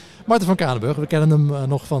Maarten van Kranenburg, we kennen hem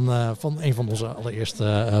nog van een van onze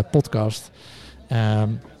allereerste podcasts.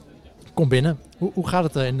 Kom binnen. Hoe gaat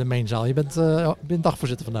het in de mainzaal? Je bent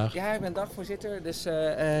dagvoorzitter vandaag. Ja, ik ben dagvoorzitter. Dus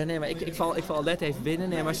maar ik val net even binnen.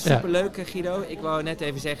 Nee, maar superleuk, Guido. Ik wou net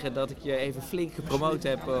even zeggen dat ik je even flink gepromoot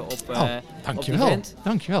heb op het event.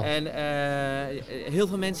 Dankjewel. En heel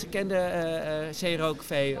veel mensen kenden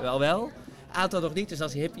C-Rookvee wel. Aantal nog niet, dus dat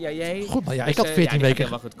is hip. Goed, maar ik had 14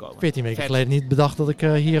 weken geleden niet bedacht dat ik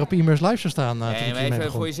hier op e-mails live zou staan. Maar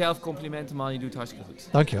even voor jezelf complimenten, man. Je doet het hartstikke goed.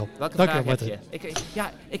 Dankjewel. Welke vraag heb je?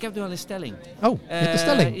 Ik heb nu al een stelling. Oh, je hebt een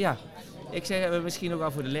stelling? Ja. Ik zeg misschien ook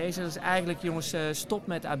wel voor de lezer. Dus eigenlijk, jongens, stop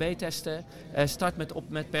met AB-testen. Start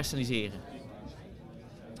met personaliseren.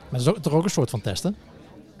 Maar dat is toch ook een soort van testen?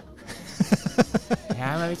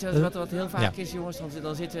 Ja, maar weet je wat heel vaak is, jongens?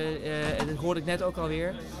 Dan zitten, en dat hoorde ik net ook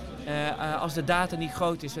alweer. Als de data niet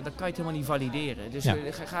groot is, dan kan je het helemaal niet valideren. Dus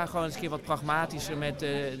ga gewoon eens een keer wat pragmatischer met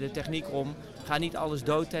de techniek om. Ga niet alles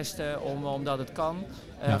doodtesten omdat het kan.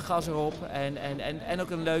 Gas erop. En ook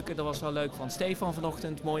een leuke, dat was wel leuk van Stefan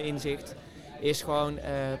vanochtend, mooi inzicht. Is gewoon,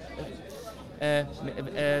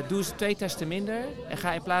 doe eens 2 testen minder. En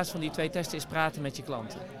ga in plaats van die 2 testen eens praten met je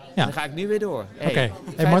klanten. Ja. Dan ga ik nu weer door. Oké.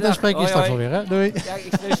 Hey, Martin, spreek je straks alweer, hè? Doei. Ja,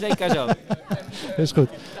 ik spreek jou zo. Dat is goed.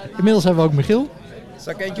 Inmiddels hebben we ook Michiel.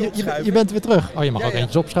 Zal ik eentje opschuiven? Je bent weer terug. Oh, je mag ook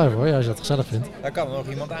eentjes opschuiven hoor, als je dat gezellig vindt. Daar kan er nog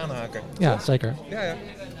iemand aanhaken. Ja, zeker. Ja.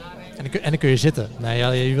 En dan kun je zitten.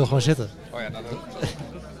 Nee, je wil gewoon zitten. Oh ja, dat ook.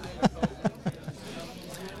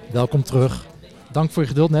 Welkom terug. Dank voor je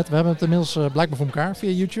geduld net. We hebben het inmiddels blijkbaar voor elkaar via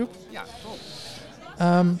YouTube. Ja, top.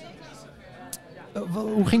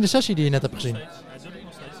 Hoe ging de sessie die je net hebt gezien?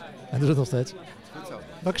 Hij doet het nog steeds. Goed zo.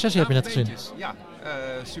 Welke sessie heb je net gezien? Ja,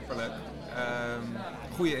 superleuk.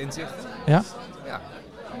 Goede inzicht. Ja? Ja.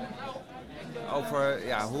 Over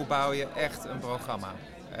hoe bouw je echt een programma.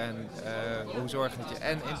 En hoe zorg je dat je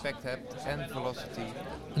en impact hebt en velocity.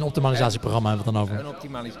 Een optimalisatieprogramma hebben we het dan over. Een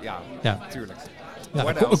optimalisatie, ja, tuurlijk. Ja,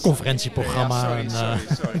 een conferentieprogramma,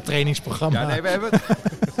 sorry. een trainingsprogramma. Ja, nee, we hebben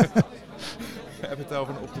het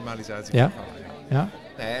over een optimalisatieprogramma. Ja.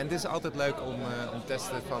 Nee, en het is altijd leuk om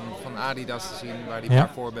testen van Adidas te zien, waar die een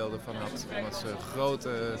paar voorbeelden van had. Omdat ze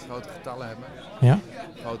grote getallen hebben. Ja.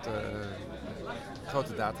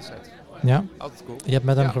 Grote dataset. Ja. Altijd cool. Je hebt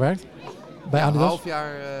met hem gewerkt? Bij Adidas? Een half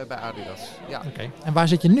jaar bij Adidas, ja. Oké. En waar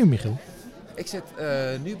zit je nu, Michiel? Ik zit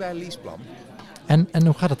nu bij Leaseplan. En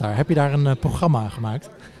hoe gaat het daar? Heb je daar een programma gemaakt?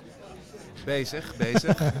 Bezig.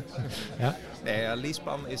 Ja. Nee,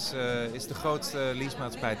 Leaseplan is de grootste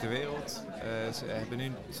leasemaatschappij ter wereld. Ze hebben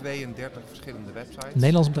nu 32 verschillende websites.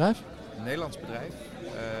 Nederlands bedrijf? Een Nederlands bedrijf.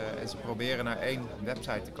 En ze proberen naar 1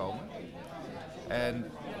 website te komen. En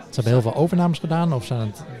ze hebben heel veel overnames gedaan of zijn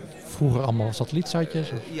het vroeger allemaal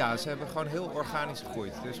satellietsitejes? Ja, ze hebben gewoon heel organisch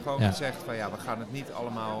gegroeid. Dus gewoon gezegd van we gaan het niet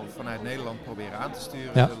allemaal vanuit Nederland proberen aan te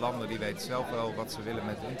sturen. Ja. De landen die weten zelf wel wat ze willen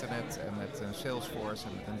met internet en met Salesforce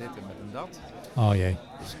en met een dit en met een dat. Oh jee.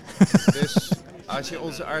 Dus als je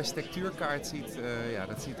onze architectuurkaart ziet,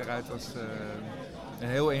 dat ziet eruit als een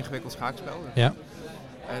heel ingewikkeld schaakspel. Ja.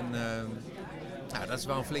 En dat is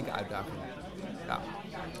wel een flinke uitdaging. Ja.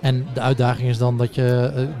 En de uitdaging is dan dat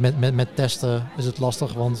je met testen is het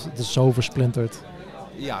lastig, want het is zo versplinterd.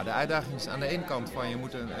 Ja, de uitdaging is aan de ene kant van je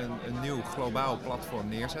moet een nieuw globaal platform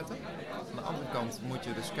neerzetten. Aan de andere kant moet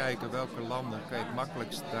je dus kijken welke landen kan je het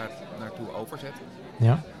makkelijkst daar naartoe overzetten.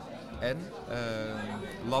 Ja. En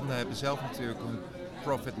landen hebben zelf natuurlijk een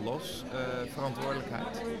profit-loss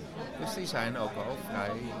verantwoordelijkheid. Dus die zijn ook al vrij,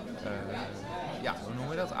 hoe noemen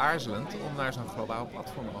we dat, aarzelend om naar zo'n globaal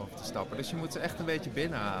platform over te stappen. Dus je moet ze echt een beetje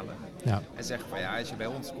binnenhalen. Ja. En zeggen van als je bij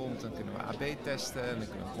ons komt, dan kunnen we AB testen en dan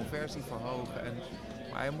kunnen we conversie verhogen.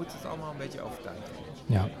 Maar je moet het allemaal een beetje overtuigen.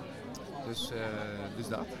 Ja. Dus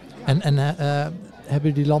dat. En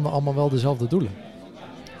hebben die landen allemaal wel dezelfde doelen?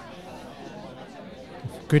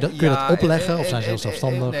 Kun je dat opleggen of zijn ze heel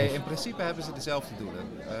zelfstandig? Nee, in principe hebben ze dezelfde doelen.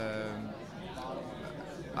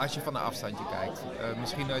 Als je van een afstandje kijkt.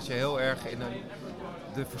 Misschien als je heel erg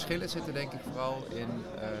de verschillen zitten denk ik vooral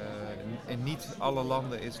in niet alle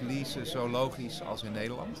landen is leasen zo logisch als in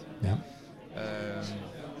Nederland. Ja.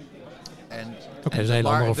 Dat is een hele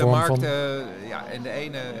andere vorm markt, van... in de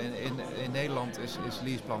ene, in Nederland is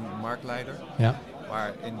Leaseplan marktleider. Ja.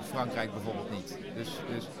 Maar in Frankrijk bijvoorbeeld niet. Dus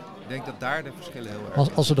ik denk dat daar de verschillen heel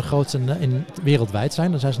erg als ze de grootste wereldwijd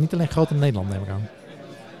zijn, dan zijn ze niet alleen groot in Nederland, neem ik aan.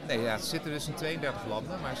 Nee, ze zitten dus in 32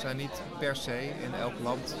 landen, maar ze zijn niet per se in elk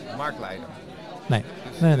land marktleider.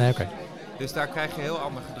 Nee, oké. Dus daar krijg je heel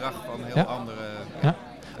ander gedrag van, heel andere... Ja.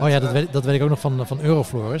 Oh ja, dat weet ik ook nog van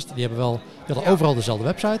Euroflorist. Die hadden overal dezelfde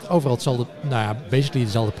website, overal hetzelfde, basically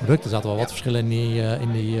dezelfde producten. Er zaten wel wat verschillen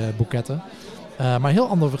in die boeketten. Maar heel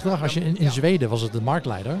ander gedrag. Als je in Zweden was het de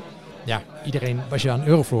marktleider. Ja, iedereen, als je aan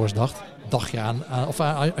Euroflorist dacht je aan...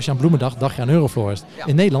 als je aan bloemen dacht je aan Euroflorist. Ja.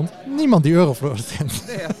 In Nederland, niemand die Euroflorist kent.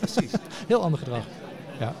 Nee, ja, precies. Heel ander gedrag.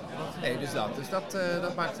 Ja. Nee, dus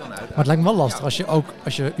dat maakt dan uit. Maar het lijkt me wel lastig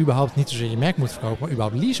als je überhaupt niet zozeer je merk moet verkopen, maar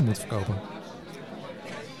überhaupt leasen moet verkopen.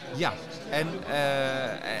 Ja,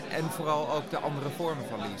 en vooral ook de andere vormen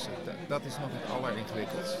van leasen. Dat is nog het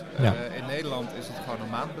alleringewikkeldst. Ja. In Nederland is het gewoon een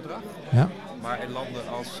maandbedrag. Ja. Maar in landen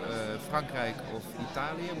als Frankrijk of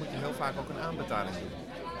Italië moet je heel vaak ook een aanbetaling doen.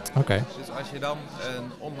 Okay. Dus als je dan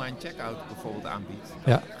een online checkout bijvoorbeeld aanbiedt,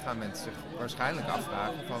 gaan mensen zich waarschijnlijk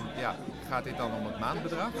afvragen van, gaat dit dan om het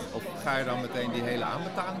maandbedrag? Of ga je dan meteen die hele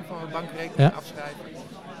aanbetaling van een bankrekening afschrijven?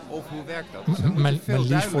 Of hoe werkt dat? Dus mijn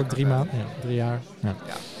lease voor 3 maanden, 3 jaar. Ja.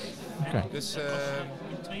 Okay. Dus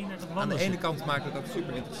aan de ene kant maakt het dat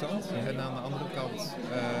super interessant en aan de andere kant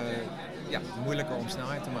moeilijker om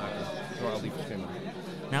snelheid te maken door al die verschillen.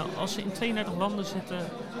 Nou, als ze in 32 landen zitten,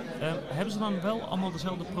 hebben ze dan wel allemaal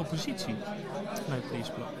dezelfde propositie vanuit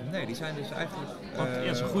Leaseplan? Nee, die zijn dus eigenlijk...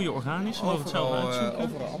 Want ze groeien organisch, ze mogen het zelf uitzoeken.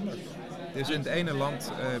 Overal anders. Dus in het ene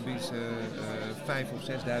land bieden ze 5.000 of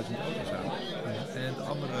 6.000 auto's aan. En in het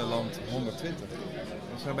andere land 120.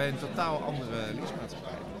 Dus daarbij een totaal andere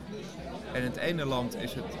leasemaatschappij. En in het ene land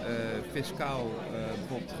is het fiscaal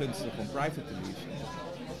bijvoorbeeld gunstig om private te leasen.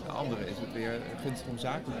 De andere is het weer gunstig om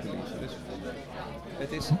zakelijk te leasen. Dus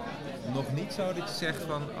het is nog niet zo dat je zegt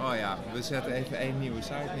van, we zetten even 1 nieuwe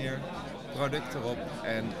site neer, product erop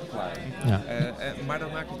en klaar. Ja. Maar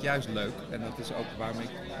dat maakt het juist leuk. En dat is ook waarom ik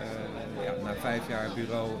na 5 jaar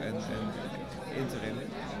bureau en interim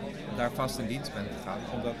daar vast in dienst ben gegaan.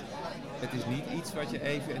 Omdat het is niet iets wat je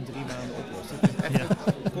even in 3 maanden oplost. Het is echt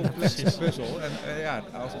een complexe puzzel. En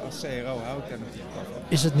als CRO hou ik daar natuurlijk van.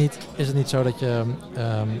 Is het niet zo dat je...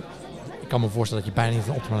 ik kan me voorstellen dat je bijna niet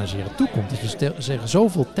van optimaliseren toekomt. Dat je tegen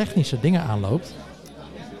zoveel technische dingen aanloopt.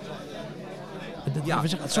 We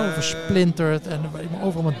zeggen het zo versplinterd en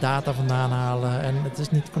overal mijn data vandaan halen en het is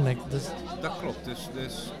niet connected. Dus... Dat klopt.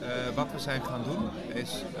 Dus wat we zijn gaan doen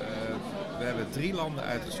is, we hebben 3 landen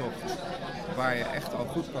uitgezocht waar je echt al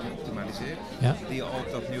goed kan optimaliseren. Ja. Die al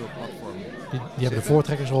op dat nieuwe platform Die hebben de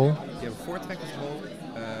voortrekkersrol. Die hebben voortrekkersrol.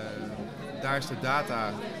 Daar is de data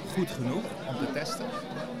goed genoeg om te testen.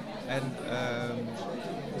 En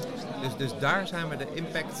dus daar zijn we de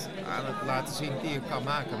impact aan het laten zien die je kan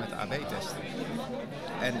maken met AB-testen.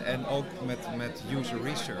 En ook met user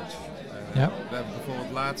research. We hebben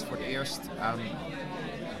bijvoorbeeld laatst voor het eerst aan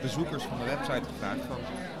bezoekers van de website gevraagd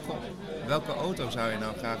van, welke auto zou je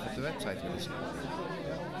nou graag op de website willen zien?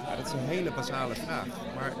 Ja, dat is een hele basale vraag,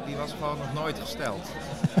 maar die was gewoon nog nooit gesteld.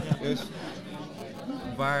 Dus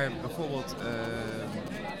waar bijvoorbeeld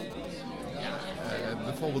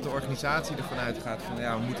de organisatie ervan uitgaat van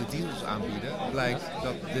we moeten diesels aanbieden, blijkt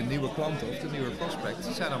dat de nieuwe klanten of de nieuwe prospects,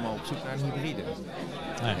 die zijn allemaal op zoek naar een hybride.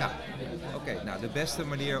 Nou de beste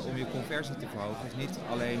manier om je conversie te verhogen is niet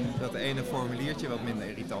alleen dat ene formuliertje wat minder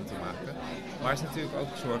irritant te maken, maar is natuurlijk ook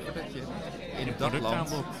zorgen dat je in dat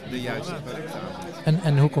land de juiste producten aanbiedt.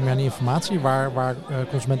 En hoe kom je aan die informatie waar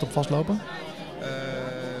consumenten op vastlopen?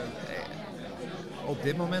 Op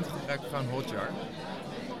dit moment gebruik ik gewoon Hotjar.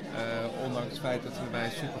 Ondanks het feit dat we bij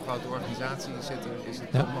een supergrote organisatie zitten, is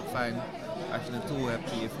het toch nog fijn als je een tool hebt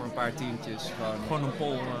die je voor een paar tientjes gewoon een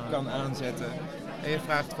poll kan aanzetten. En je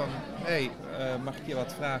vraagt van, mag ik je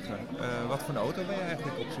wat vragen? Wat voor een auto ben je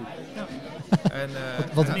eigenlijk op zoek? Ja. En,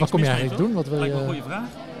 wat kom je eigenlijk doen? Wat wil lijkt je... me een goede vraag.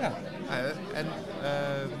 Ja, en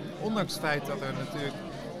ondanks het feit dat er natuurlijk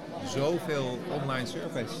zoveel online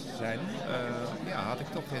surveys zijn, had ik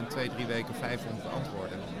toch in 2-3 weken 500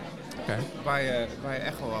 antwoorden. Okay. Waar je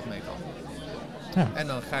echt wel wat mee kan. Ja. En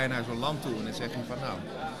dan ga je naar zo'n land toe en dan zeg je van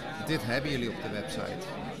dit hebben jullie op de website.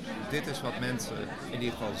 Dit is wat mensen in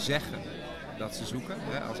ieder geval zeggen dat ze zoeken.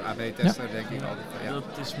 Als AB-tester denk ik altijd van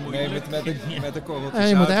dat is moeilijk. Met de korreltjes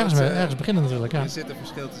je moet ergens beginnen natuurlijk. Ja. Er zit een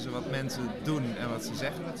verschil tussen wat mensen doen en wat ze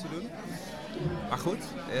zeggen dat ze doen. Maar goed,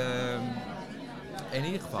 in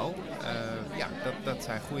ieder geval, dat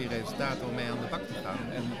zijn goede resultaten om mee aan de bak te gaan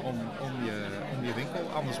en om je winkel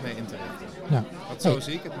anders mee in te richten. Ja. Want zo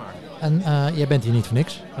zie ik het maar. En jij bent hier niet voor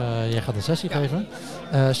niks. Jij gaat een sessie geven.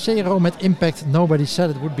 CRO met impact, nobody said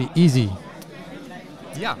it would be easy.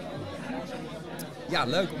 Ja,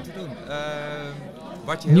 leuk om te doen.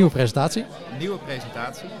 Nieuwe presentatie? Nieuwe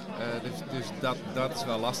presentatie. Dus dat is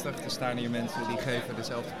wel lastig. Er staan hier mensen die geven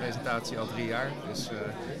dezelfde presentatie al 3 jaar. Dus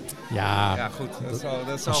goed,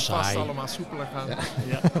 dat zal vast allemaal soepeler gaan.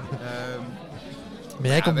 Ja. Maar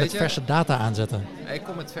jij komt met verse data aanzetten? Ik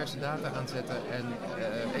kom met verse data aanzetten en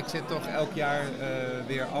ik zit toch elk jaar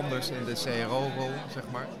weer anders in de CRO-rol, zeg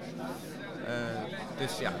maar.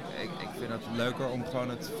 Dus ja, ik vind het leuker om gewoon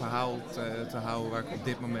het verhaal te houden waar ik op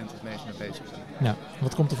dit moment het meest mee bezig ben. Ja.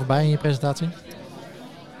 Wat komt er voorbij in je presentatie?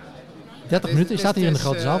 30 minuten? Je staat hier in de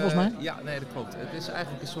grote zaal volgens mij? Ja, nee, dat klopt. Het is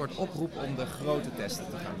eigenlijk een soort oproep om de grote testen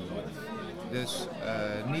te gaan doen. Dus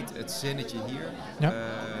niet het zinnetje hier,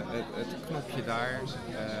 het knopje daar,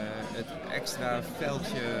 het extra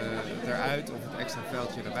veldje eruit of het extra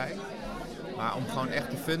veldje erbij. Maar om gewoon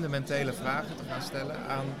echt de fundamentele vragen te gaan stellen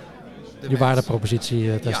aan de Je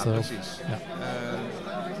waardepropositie testen. Ja, precies. Ja.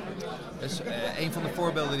 Dus een van de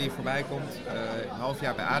voorbeelden die voorbij komt, een half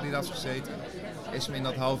jaar bij Adidas gezeten, is me in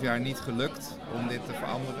dat half jaar niet gelukt om dit te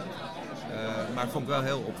veranderen. Maar vond ik wel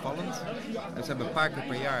heel opvallend. Ze hebben een paar keer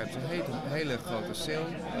per jaar een hele grote sale.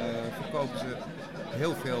 Verkopen ze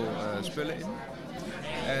heel veel spullen in.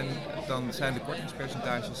 En dan zijn de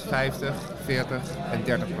kortingspercentages 50, 40 en 30%.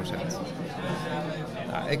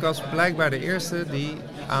 Nou, ik was blijkbaar de eerste die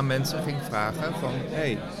aan mensen ging vragen van...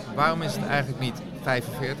 Hey, waarom is het eigenlijk niet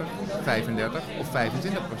 45, 35 of 25%?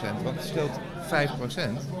 Want het scheelt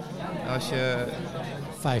 5% als je...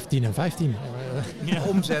 15 en 15.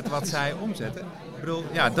 Omzet wat zij omzetten. Ik bedoel,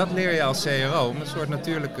 ja, dat leer je als CRO om een soort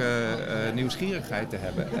natuurlijke nieuwsgierigheid te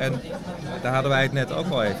hebben. En daar hadden wij het net ook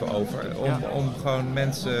al even over. Om gewoon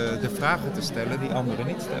mensen de vragen te stellen die anderen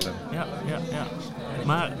niet stellen. Ja.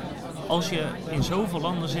 Maar als je in zoveel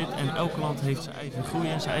landen zit en elk land heeft zijn eigen groei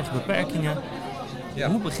en zijn eigen beperkingen. Ja.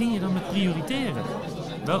 Hoe begin je dan met prioriteren?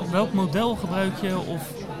 Welk model gebruik je?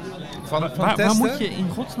 Of waar moet je in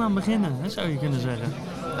godsnaam beginnen, hè, zou je kunnen zeggen?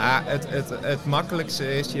 Nou, het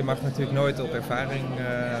makkelijkste is, je mag natuurlijk nooit op ervaring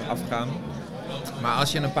afgaan. Maar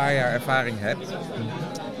als je een paar jaar ervaring hebt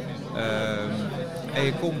en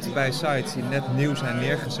je komt bij sites die net nieuw zijn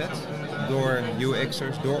neergezet door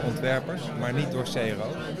UX'ers, door ontwerpers, maar niet door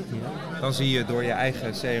CRO. Dan zie je door je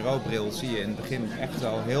eigen CRO-bril zie je in het begin echt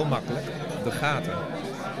wel heel makkelijk de gaten.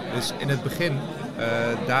 Dus in het begin,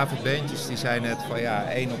 David Beentjes die zei net van ja,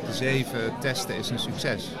 1 op de 7 testen is een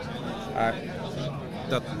succes. Maar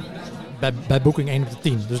dat... Bij Booking 1 op de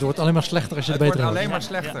 10. Dus het wordt alleen maar slechter als je het er beter in wordt. Het wordt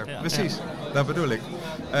alleen maar slechter, precies. Dat bedoel ik.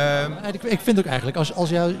 Ik vind ook eigenlijk, als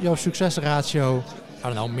jouw succesratio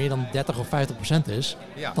meer dan 30 of 50% is,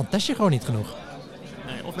 dan test je gewoon niet genoeg.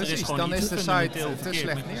 Nee, of precies, dan is de site te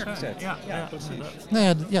slecht neergezet. Ja, precies.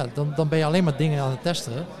 Nou ja, dan ben je alleen maar dingen aan het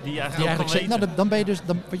testen. Die je eigenlijk dan ben je dus,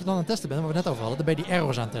 wat je dan aan het testen bent, waar we het net over hadden, dan ben je die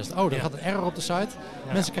errors aan het testen. Oh, er gaat een error op de site,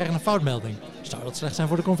 mensen krijgen een foutmelding. Zou dat slecht zijn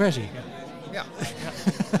voor de conversie? Ja.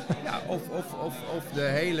 Of de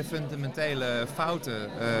hele fundamentele fouten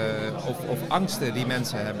of angsten die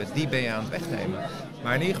mensen hebben, die ben je aan het wegnemen.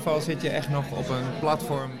 Maar in ieder geval zit je echt nog op een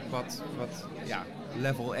platform wat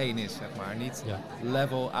level 1 is, zeg maar. Niet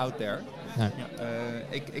level out there. Ja.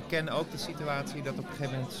 Ik ken ook de situatie dat op een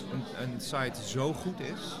gegeven moment een site zo goed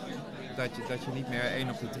is dat je niet meer 1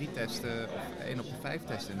 op de 3 testen of 1 op de 5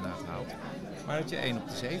 testen inderdaad haalt. Maar dat je 1 op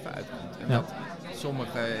de 7 uitkomt. En dat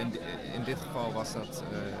sommige, in dit geval was dat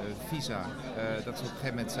Visa, dat ze op een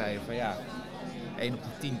gegeven moment zeiden van 1 op de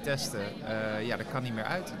 10 testen, dat kan niet meer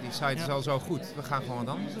uit. Die site is al zo goed, we gaan gewoon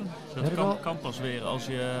wat anders doen. Dat kan pas weer als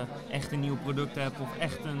je echt een nieuw product hebt of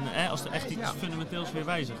echt als er echt iets fundamenteels weer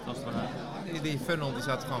wijzigt. Als het ware. Die funnel die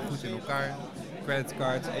zat gewoon goed in elkaar.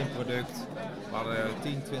 Creditcards, 1 product. We hadden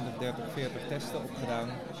 10, 20, 30, 40 testen opgedaan.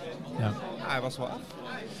 Ja. Hij was wel af.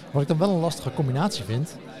 Wat ik dan wel een lastige combinatie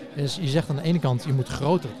vind, is je zegt aan de ene kant je moet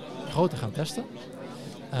groter gaan testen.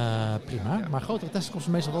 Prima, maar grotere testen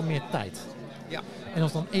kosten meestal wel meer tijd. Ja. En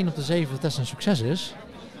als dan 1 op de 7 testen een succes is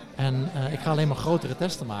en ik ga alleen maar grotere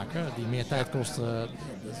testen maken die meer tijd kosten,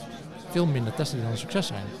 veel minder testen die dan een succes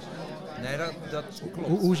zijn. Nee, dat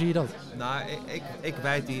klopt. Hoe zie je dat? Nou, ik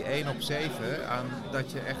wijd die 1 op 7 aan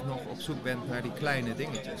dat je echt nog op zoek bent naar die kleine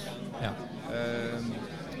dingetjes. Ja.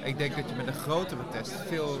 Ik denk dat je met een grotere test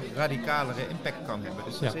veel radicalere impact kan hebben.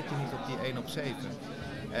 Dus dan zit je niet op die 1 op 7.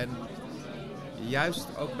 En juist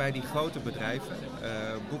ook bij die grote bedrijven,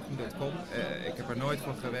 Booking.com, ik heb er nooit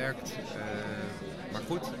voor gewerkt. Maar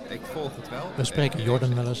goed, ik volg het wel. We spreken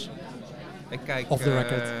Jordan wel eens. Ik kijk off the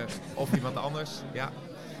record. Of iemand anders, ja.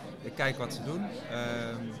 Ik kijk wat ze doen.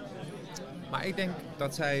 Maar ik denk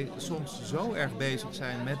dat zij soms zo erg bezig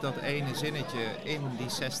zijn met dat ene zinnetje in die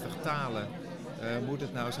 60 talen. Moet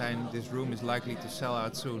het nou zijn, this room is likely to sell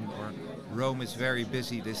out soon. Or Rome is very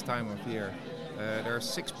busy this time of year. There are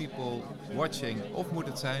 6 people watching. Of moet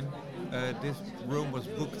het zijn, this room was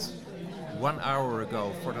booked 1 hour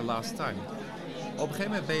ago for the last time. Op een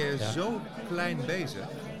gegeven moment ben je zo klein bezig.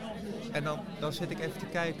 En dan zit ik even te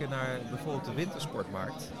kijken naar bijvoorbeeld de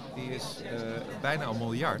wintersportmarkt. Die is bijna 1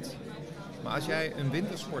 miljard. Maar als jij een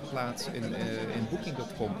wintersportplaats in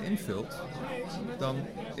Booking.com invult, dan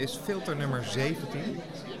is filter nummer 17,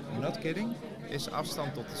 not kidding, is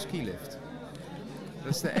afstand tot de skilift.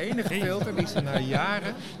 Dat is de enige filter die ze na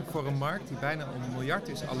jaren voor een markt die bijna $1 miljard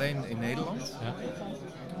is, alleen in Nederland,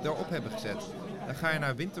 erop hebben gezet. Dan ga je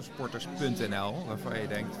naar wintersporters.nl, waarvan je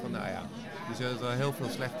denkt van nou ja, die zullen het wel heel veel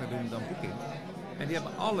slechter doen dan Booking. En die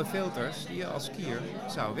hebben alle filters die je als skier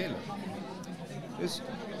zou willen. Dus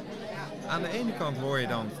aan de ene kant hoor je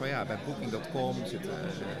dan van ja, bij Booking.com zit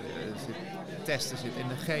testen zit in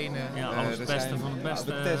de genen. Ja, alles testen van het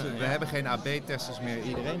beste. We hebben geen AB-testers meer,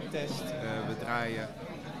 iedereen test. We draaien,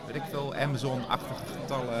 weet ik veel, Amazon-achtige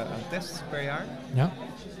getallen aan tests per jaar. Ja.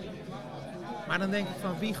 Maar dan denk ik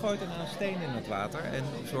van wie gooit er nou een steen in het water en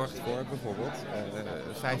zorgt voor bijvoorbeeld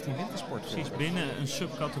 15 wintersporten. Precies, binnen een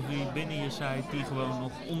subcategorie binnen je site die gewoon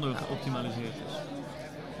nog ondergeoptimaliseerd is.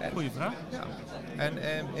 Goeie vraag. Ja. En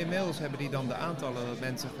inmiddels hebben die dan de aantallen dat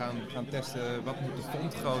mensen gaan testen wat moet de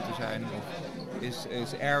fontgrootte zijn. Of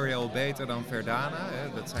is Arial beter dan Verdana?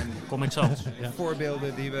 Dat zijn Comic Sans.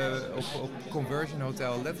 voorbeelden die we op Conversion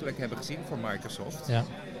Hotel letterlijk hebben gezien voor Microsoft. Ja.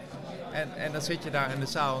 En dan zit je daar in de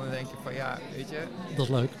zaal en dan denk je van ja, weet je... Dat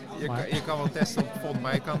is leuk. Je kan wel testen op font,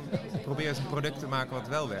 maar je kan proberen eens een product te maken wat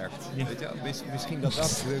wel werkt. Ja. Weet je? Misschien dat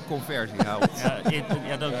de conversie helpt.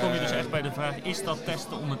 Ja, dan kom je dus echt bij de vraag, is dat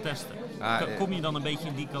testen om het testen? Kom je dan een beetje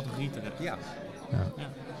in die categorie terecht? Ja.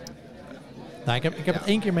 Nou, ik heb het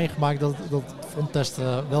 1 keer meegemaakt dat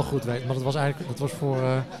fronttesten wel goed werkt. Maar dat was voor,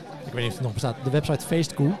 ik weet niet of het nog bestaat, de website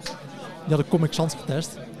Feestkoe. Die had Comic Sans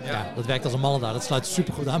getest. Ja, dat werkt als een malle daar. Dat sluit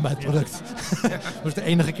super goed aan bij het product. Dat is de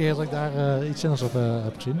enige keer dat ik daar iets zinnigs op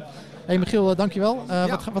heb gezien. Hey Michiel, dankjewel.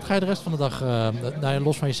 Wat ga je de rest van de dag,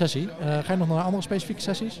 los van je sessie? Ga je nog naar andere specifieke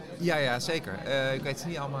sessies? Ja, zeker. Ik weet het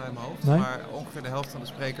niet allemaal in mijn hoofd. Nee? Maar ongeveer de helft van de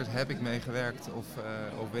sprekers heb ik meegewerkt of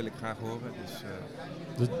wil ik graag horen.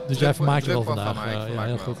 Dus jij vermaakt je wel vandaag. Ja,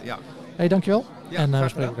 heel goed. Ja. Hey, dankjewel. Ja, en we graag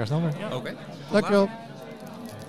spreken elkaar snel weer. Ja. Oké. Dankjewel.